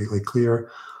not completely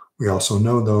clear. We also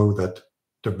know, though, that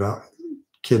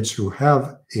kids who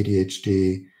have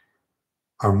ADHD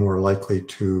are more likely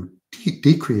to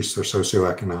decrease their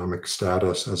socioeconomic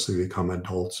status as they become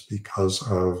adults because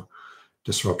of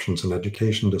disruptions in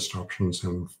education, disruptions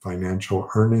in financial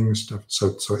earnings. So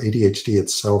ADHD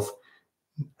itself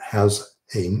has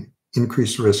an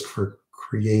increased risk for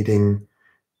creating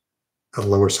a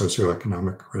lower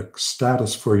socioeconomic risk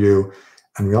status for you.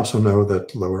 And we also know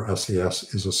that lower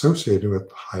SES is associated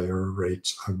with higher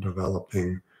rates of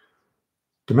developing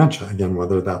dementia. Again,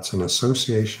 whether that's an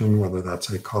association, whether that's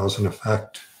a cause and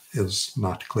effect is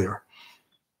not clear.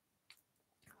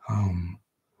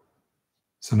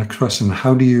 So next question,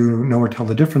 how do you know or tell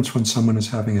the difference when someone is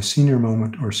having a senior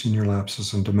moment or senior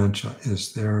lapses in dementia?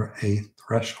 Is there a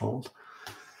threshold?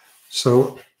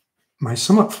 So my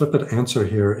somewhat flippant answer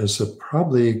here is that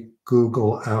probably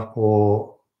Google,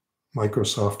 Apple,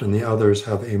 Microsoft, and the others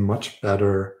have a much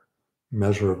better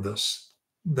measure of this.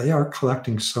 They are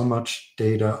collecting so much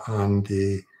data on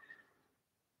the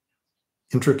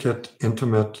intricate,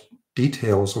 intimate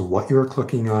details of what you're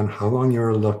clicking on, how long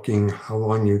you're looking, how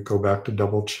long you go back to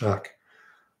double check.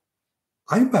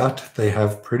 I bet they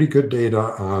have pretty good data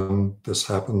on this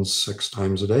happens 6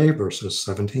 times a day versus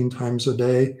 17 times a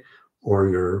day, or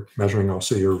you're measuring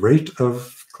also your rate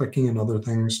of clicking and other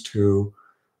things to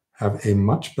have a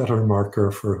much better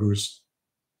marker for who's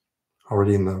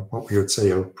already in what we would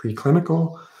say are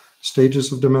preclinical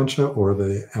stages of dementia or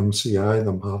the MCI,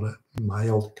 the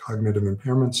mild cognitive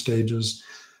impairment stages,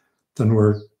 than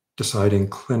we're deciding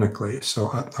clinically. So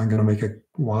I'm going to make it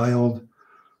wild.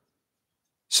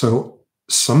 So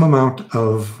some amount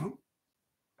of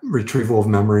retrieval of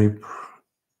memory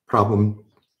problem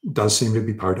does seem to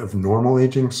be part of normal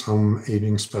aging. Some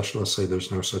aging specialists say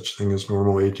there's no such thing as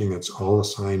normal aging. It's all a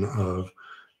sign of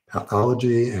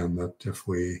pathology, and that if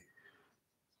we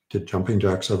did jumping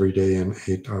jacks every day and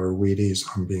ate our Wheaties,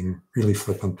 I'm being really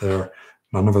flippant there,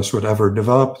 none of us would ever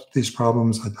develop these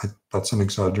problems. That's an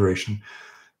exaggeration.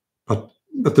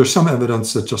 But there's some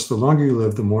evidence that just the longer you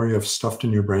live, the more you have stuffed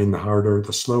in your brain, the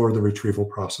slower the retrieval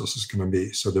process is going to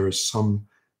be. So there is some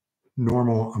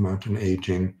normal amount in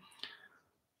aging.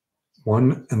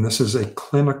 And this is a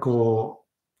clinical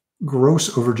gross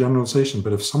overgeneralization,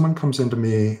 but if someone comes into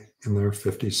me in their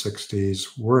 50s,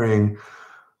 60s, worrying,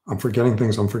 I'm forgetting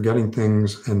things,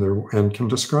 and can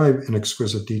describe in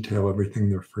exquisite detail everything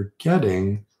they're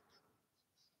forgetting,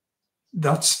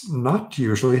 that's not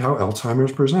usually how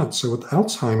Alzheimer's presents. So with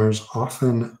Alzheimer's,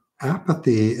 often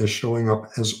apathy is showing up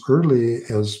as early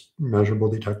as measurable,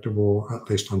 detectable, at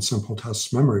least on simple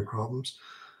tests, memory problems.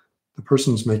 The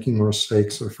person's making more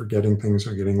mistakes, they're forgetting things,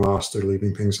 they're getting lost, they're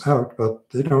leaving things out, but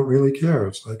they don't really care.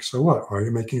 It's like, so what? Why are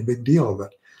you making a big deal of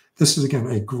it? This is, again,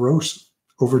 a gross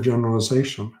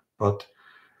overgeneralization, but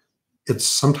it's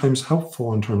sometimes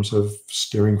helpful in terms of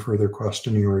steering further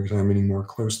questioning or examining more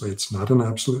closely. It's not an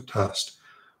absolute test,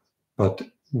 but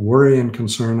worry and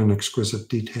concern and exquisite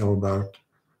detail about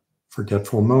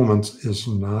forgetful moments is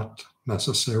not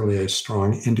necessarily a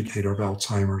strong indicator of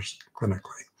Alzheimer's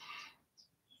clinically.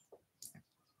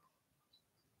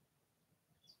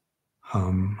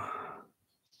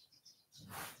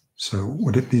 So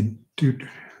would it be due to,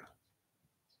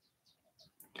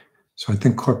 so I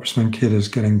think Corpusman Kid is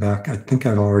getting back. I think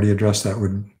I've already addressed that.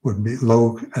 Would be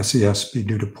low SES be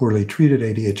due to poorly treated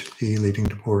ADHD leading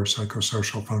to poor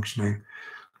psychosocial functioning,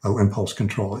 low impulse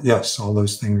control? Yes, all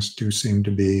those things do seem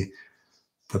to be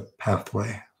the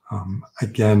pathway.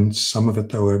 Again, some of it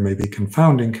though it may be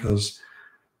confounding because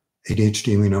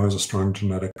ADHD we know has a strong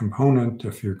genetic component.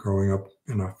 If you're growing up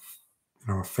in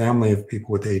a family of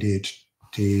people with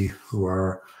ADHD who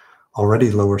are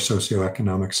already lower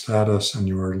socioeconomic status and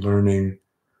you are learning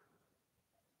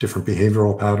different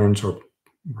behavioral patterns or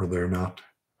where they're not,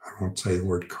 I won't say the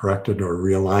word corrected or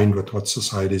realigned with what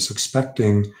society's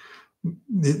expecting,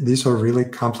 these are really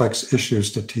complex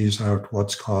issues to tease out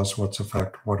what's cause, what's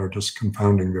effect, what are just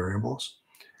confounding variables.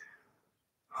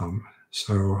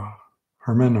 So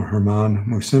Herman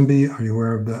Musimbi, are you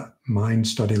aware of the MIND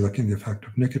study looking at the effect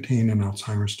of nicotine in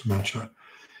Alzheimer's dementia?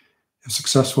 If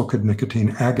successful, could nicotine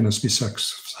agonists be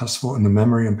successful in the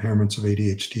memory impairments of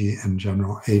ADHD and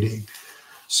general AD?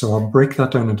 So I'll break that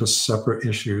down into separate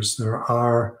issues.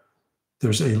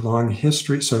 There's a long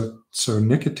history. So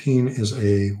nicotine is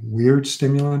a weird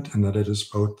stimulant in that it is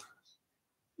both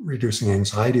reducing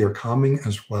anxiety or calming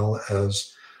as well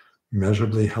as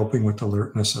measurably helping with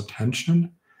alertness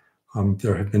attention.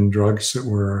 There have been drugs that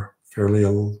were fairly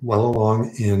well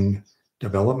along in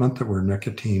development that were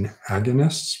nicotine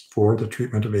agonists for the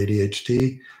treatment of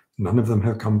ADHD. None of them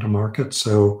have come to market.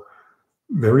 So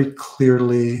very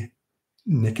clearly,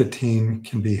 nicotine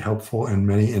can be helpful in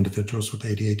many individuals with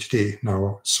ADHD.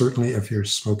 Now, certainly if you're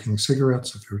smoking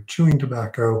cigarettes, if you're chewing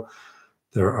tobacco,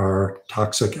 there are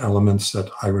toxic elements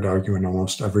that I would argue in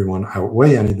almost everyone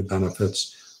outweigh any of the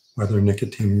benefits, whether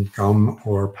nicotine gum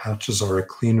or patches are a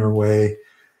cleaner way.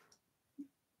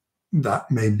 That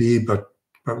may be, but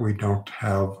we don't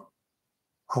have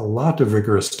a lot of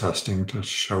rigorous testing to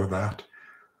show that.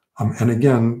 And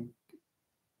again,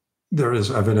 there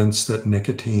is evidence that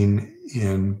nicotine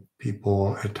in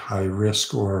people at high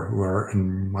risk or who are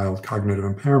in mild cognitive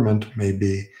impairment may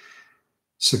be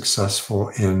successful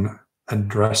in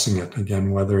addressing it.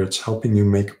 Again, whether it's helping you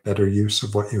make better use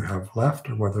of what you have left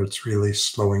or whether it's really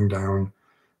slowing down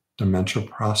dementia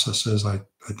processes, I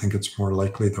think it's more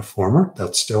likely the former.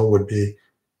 That still would be,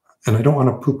 and I don't want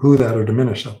to poo-poo that or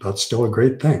diminish that. That's still a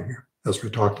great thing, as we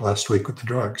talked last week with the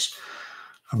drugs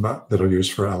that are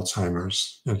used for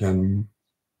Alzheimer's. Again,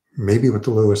 maybe with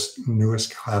the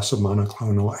newest class of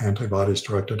monoclonal antibodies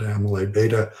directed to amyloid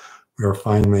beta, we are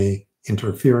finally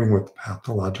interfering with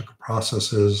pathological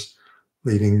processes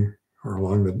leading or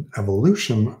along the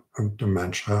evolution of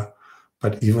dementia.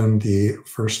 But even the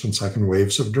first and second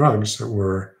waves of drugs that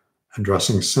were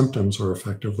addressing symptoms or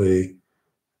effectively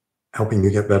helping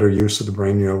you get better use of the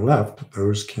brain you have left,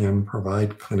 those can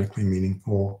provide clinically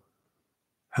meaningful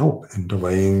help in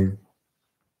delaying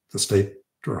the state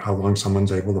or how long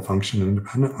someone's able to function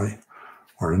independently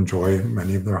or enjoy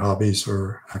many of their hobbies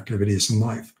or activities in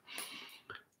life.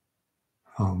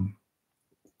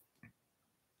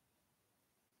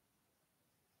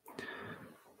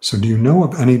 So do you know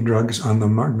of any drugs on the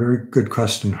market? Very good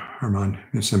question, Herman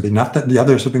Musimbi. Not that the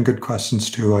others have been good questions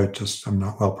too. I'm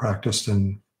not well practiced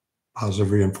in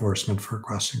positive reinforcement for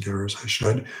question givers. I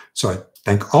should. So I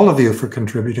thank all of you for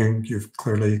contributing. You've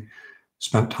clearly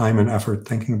spent time and effort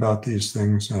thinking about these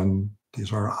things, and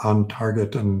these are on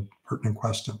target and pertinent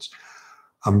questions.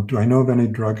 Do I know of any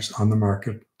drugs on the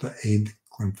market that aid the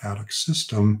lymphatic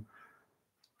system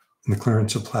in the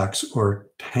clearance of plaques or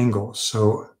tangles?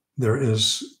 So there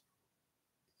is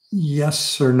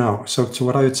yes or no. So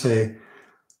what I would say,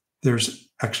 there's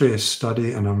actually a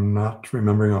study, and I'm not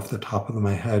remembering off the top of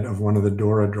my head, of one of the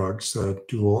DORA drugs, the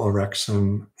dual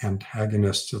orexin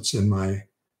antagonist that's in my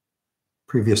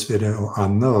previous video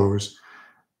on those.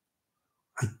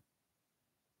 I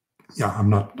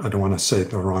don't want to say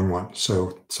the wrong one.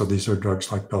 So these are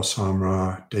drugs like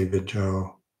Belsomra,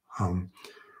 Davijo.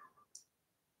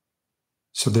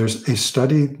 So there's a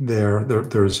study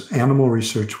there's animal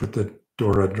research with the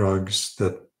DORA drugs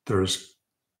that there's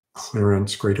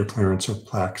greater clearance of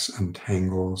plaques and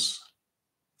tangles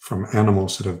from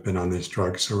animals that have been on these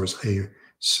drugs. There was a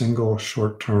single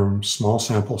short-term, small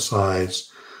sample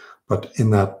size, but in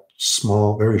that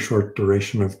small, very short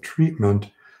duration of treatment,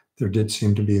 there did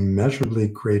seem to be measurably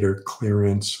greater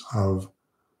clearance of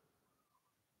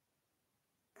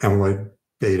amyloid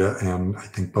beta and I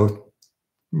think both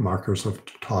markers of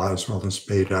tau as well as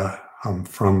beta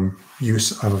from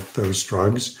use of those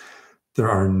drugs. There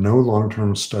are no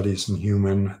long-term studies in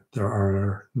human. There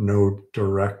are no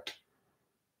direct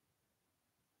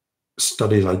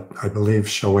studies, I believe,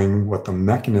 showing what the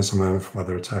mechanism of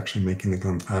whether it's actually making the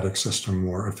lymphatic system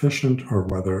more efficient or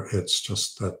whether it's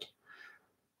just that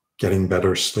getting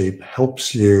better sleep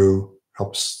helps,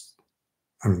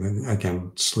 I mean,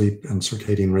 again, sleep and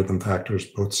circadian rhythm factors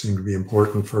both seem to be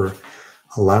important for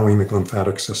allowing the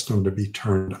lymphatic system to be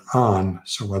turned on.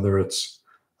 So whether it's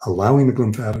allowing the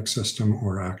lymphatic system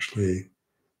or actually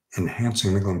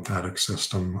enhancing the lymphatic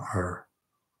system are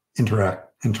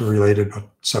interrelated but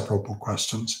separable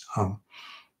questions. So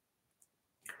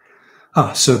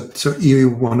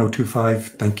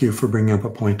E1025, thank you for bringing up a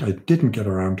point I didn't get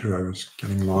around to. I was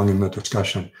getting long in the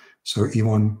discussion. So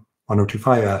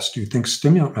E1025 asks, do you think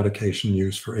stimulant medication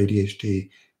used for ADHD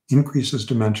increases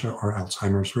dementia or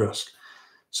Alzheimer's risk?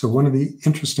 So one of the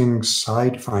interesting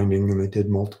side findings, and they did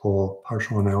multiple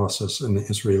partial analysis in the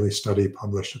Israeli study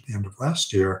published at the end of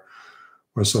last year,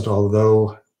 was that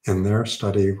although in their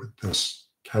study with this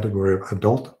category of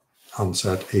adult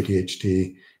onset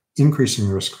ADHD increasing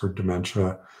risk for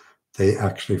dementia, they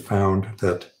actually found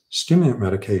that stimulant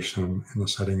medication in the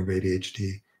setting of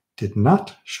ADHD did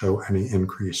not show any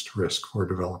increased risk for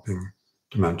developing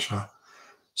dementia.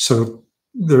 So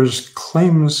there's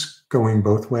claims going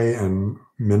both way and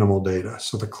minimal data.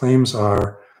 So the claims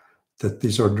are that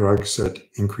these are drugs that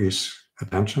increase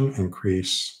attention,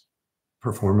 increase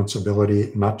performance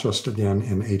ability, not just again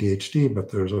in ADHD,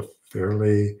 but there's a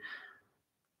fairly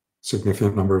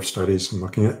significant number of studies in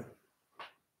looking at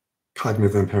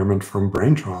cognitive impairment from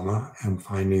brain trauma and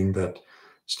finding that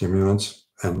stimulants,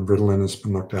 and Ritalin has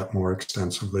been looked at more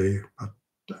extensively, but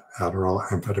Adderall,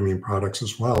 amphetamine products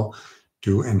as well,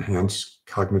 do enhance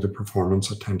cognitive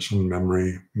performance, attention,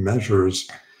 memory measures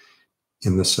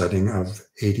in the setting of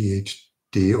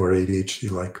ADHD or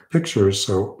ADHD-like pictures.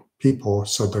 So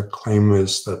the claim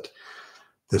is that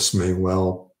this may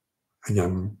well,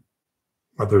 again,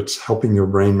 whether it's helping your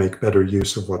brain make better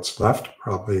use of what's left,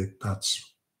 probably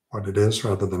that's what it is,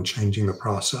 rather than changing the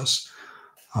process.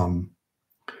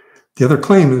 The other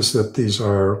claim is that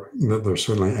there's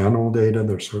certainly animal data,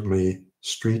 there's certainly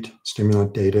street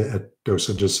stimulant data at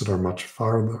dosages that are much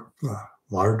farther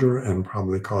larger and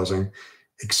probably causing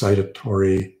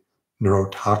excitatory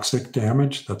neurotoxic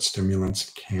damage, that stimulants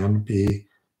can be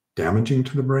damaging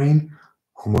to the brain.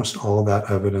 Almost all that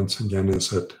evidence, again,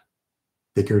 is that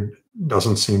bigger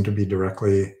doesn't seem to be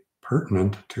directly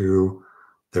pertinent to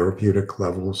therapeutic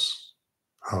levels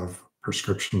of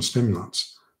prescription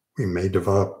stimulants. We may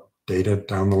develop data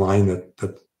down the line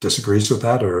that disagrees with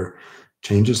that or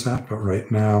changes that, but right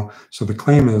now, so the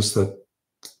claim is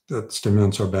that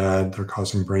stimulants are bad, they're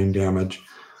causing brain damage.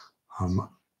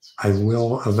 I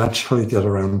will eventually get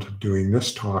around to doing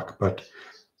this talk, but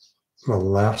the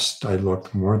last I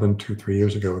looked, more than 2-3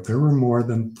 years ago, there were more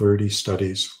than 30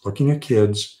 studies looking at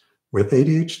kids with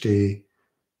ADHD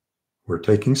who were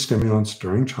taking stimulants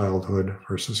during childhood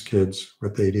versus kids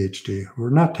with ADHD who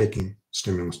were not taking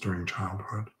stimulants during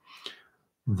childhood.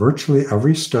 Virtually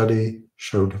every study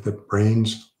showed that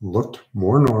brains looked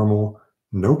more normal,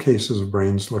 no cases of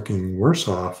brains looking worse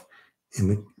off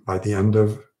by the end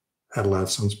of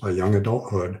adolescence, by young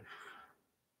adulthood.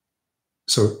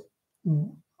 So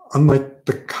unlike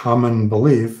the common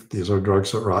belief, these are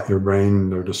drugs that rot your brain,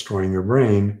 they're destroying your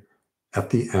brain, at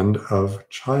the end of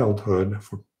childhood,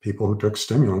 for people who took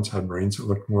stimulants, had brains that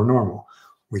looked more normal.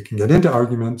 We can get into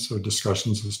arguments or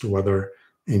discussions as to whether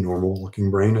a normal looking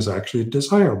brain is actually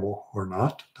desirable or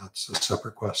not. That's a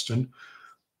separate question.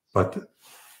 But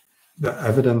the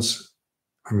evidence,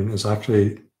 is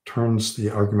actually turns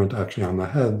the argument actually on the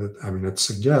head. That, it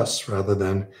suggests, rather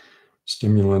than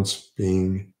stimulants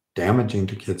being damaging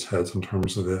to kids' heads in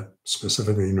terms of the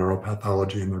specifically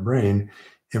neuropathology in their brain,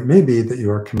 it may be that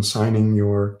you are consigning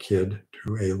your kid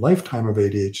to a lifetime of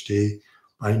ADHD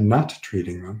by not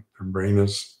treating them. Their brain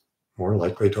is more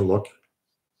likely to look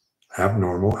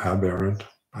abnormal, aberrant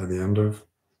by the end of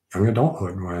young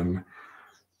adulthood,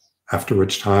 after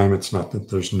which time it's not that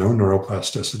there's no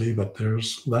neuroplasticity, but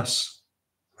there's less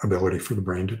ability for the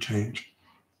brain to change.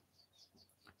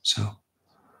 So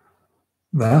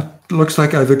that looks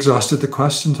like I've exhausted the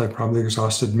questions. I probably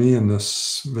exhausted me, and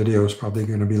this video is probably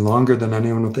going to be longer than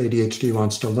anyone with ADHD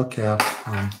wants to look at.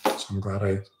 So I'm glad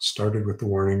I started with the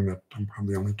warning that I'm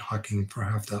probably only talking for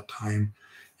half that time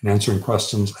and answering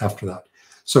questions after that.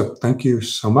 So thank you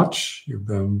so much. You've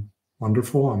been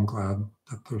wonderful. I'm glad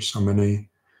that there's so many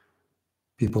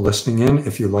people listening in.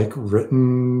 If you like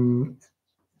written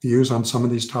views on some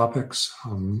of these topics,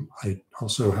 I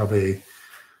also have a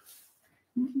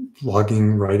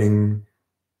blogging, writing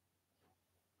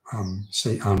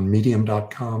say on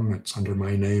medium.com. It's under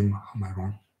my name. I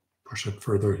won't push it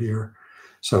further here.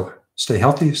 So stay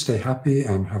healthy, stay happy,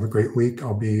 and have a great week.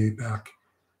 I'll be back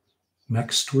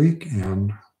next week,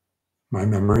 and my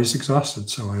memory is exhausted,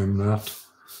 so I don't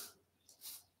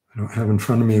have in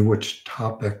front of me which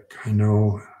topic. I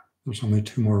know there's only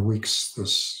 2 more weeks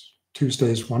this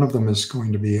Tuesdays. One of them is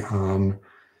going to be on,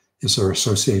 is there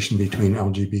association between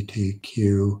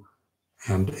LGBTQ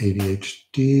and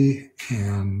ADHD?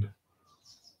 And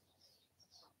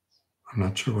I'm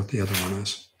not sure what the other one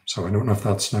is. So I don't know if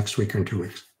that's next week or in 2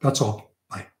 weeks. That's all.